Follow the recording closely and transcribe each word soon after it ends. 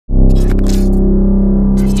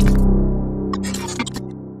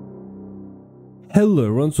Hello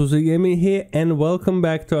everyone, Susie Gaming here and welcome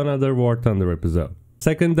back to another War Thunder episode.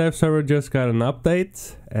 Second dev server just got an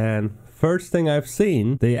update and first thing I've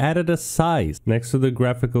seen, they added a size next to the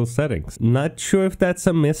graphical settings. Not sure if that's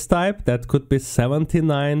a mistype, that could be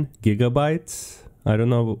 79 gigabytes. I don't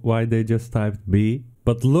know why they just typed B.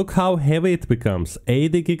 But look how heavy it becomes,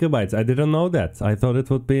 80 gigabytes. I didn't know that. I thought it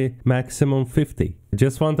would be maximum 50. I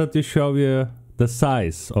just wanted to show you the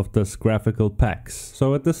size of this graphical packs.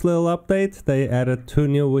 So with this little update, they added 2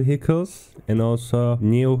 new vehicles and also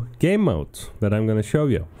new game modes that I'm gonna show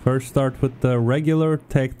you. First start with the regular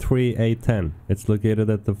Tech 3 A10. It's located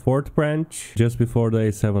at the 4th branch, just before the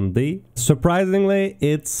A7D. Surprisingly,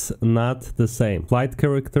 it's not the same. Flight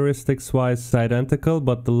characteristics wise, identical,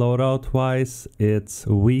 but the loadout wise, it's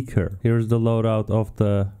weaker. Here's the loadout of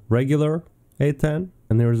the regular A10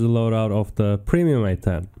 and here's the loadout of the premium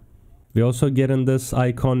A10. We also get in this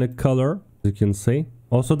iconic color, as you can see.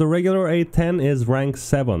 Also, the regular A10 is rank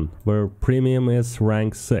 7, where premium is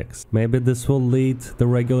rank 6. Maybe this will lead the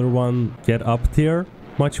regular one get up tier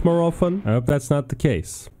much more often. I hope that's not the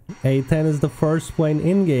case. A10 is the first plane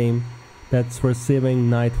in-game that's receiving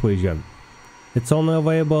night vision. It's only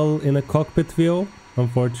available in a cockpit view,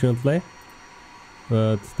 unfortunately.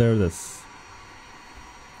 But there it is.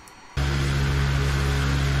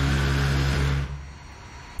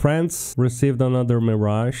 France received another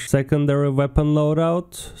Mirage. Secondary weapon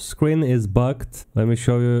loadout screen is bugged. Let me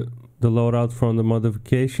show you the loadout from the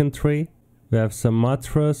modification tree. We have some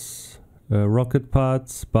mattress, rocket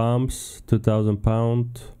pods, bombs, 2000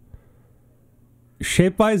 pound.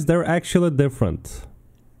 Shape-wise, they're actually different.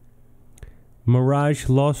 Mirage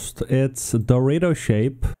lost its Dorito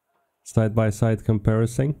shape, side-by-side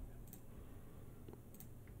comparison.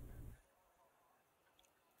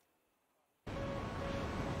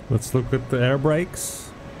 Let's look at the air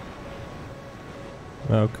brakes.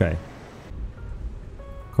 Okay.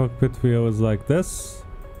 Cockpit view is like this.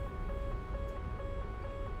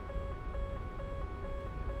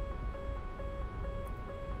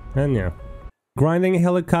 And yeah. Grinding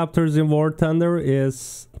helicopters in War Thunder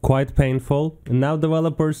is quite painful. And now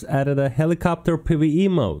developers added a helicopter PvE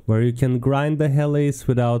mode where you can grind the helis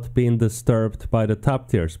without being disturbed by the top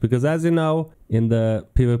tiers. Because as you know, in the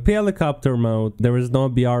PvP helicopter mode, there is no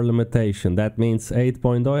BR limitation. That means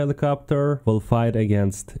 8.0 helicopter will fight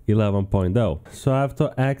against 11.0. So I have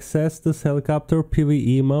to access this helicopter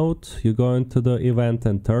PvE mode. You go into the event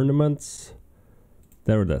and tournaments.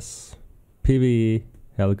 There it is. PvE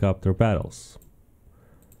helicopter battles.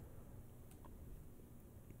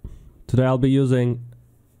 Today I'll be using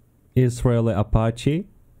Israeli Apache.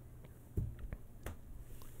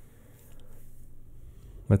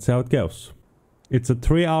 Let's see how it goes. It's a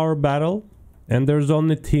 3-hour battle and there's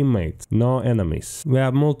only teammates, no enemies. We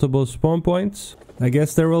have multiple spawn points. I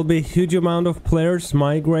guess there will be a huge amount of players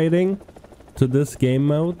migrating to this game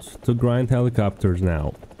mode to grind helicopters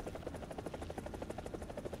now.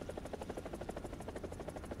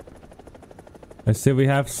 I see we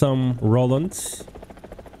have some Rolands.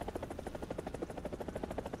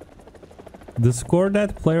 The score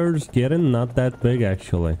that players get in not that big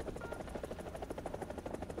actually.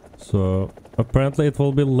 So apparently it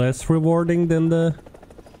will be less rewarding than the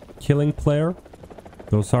killing player.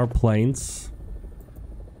 Those are planes.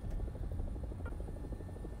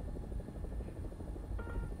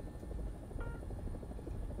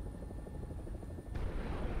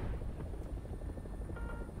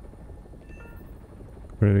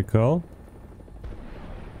 Pretty cool.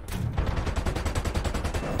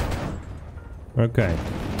 Okay.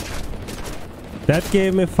 That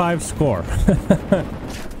gave me 5 score.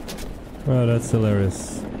 Oh, that's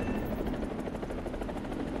hilarious.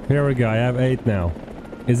 Here we go. I have 8 now.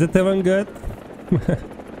 Is it even good?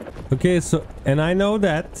 Okay, so... And I know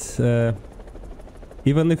that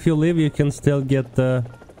even if you leave, you can still get the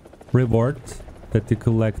reward that you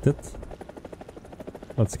collected.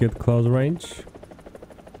 Let's get close range.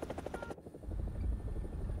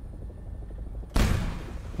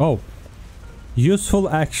 Oh. Useful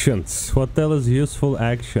actions. What the hell is useful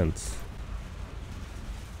actions?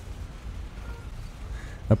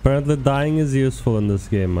 Apparently dying is useful in this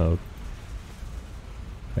game mode.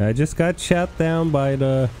 I just got shot down by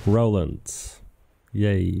the Rolands.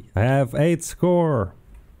 Yay. I have 8 score.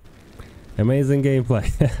 Amazing gameplay.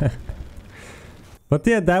 But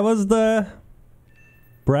yeah, that was the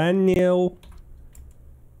brand new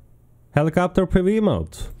helicopter PvE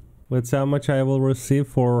mode. Let's see how much I will receive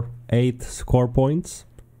for 8 score points.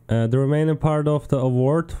 The remaining part of the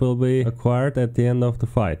award will be acquired at the end of the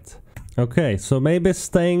fight. Okay, so maybe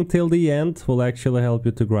staying till the end will actually help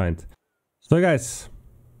you to grind. So guys,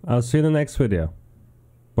 I'll see you in the next video.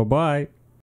 Bye bye.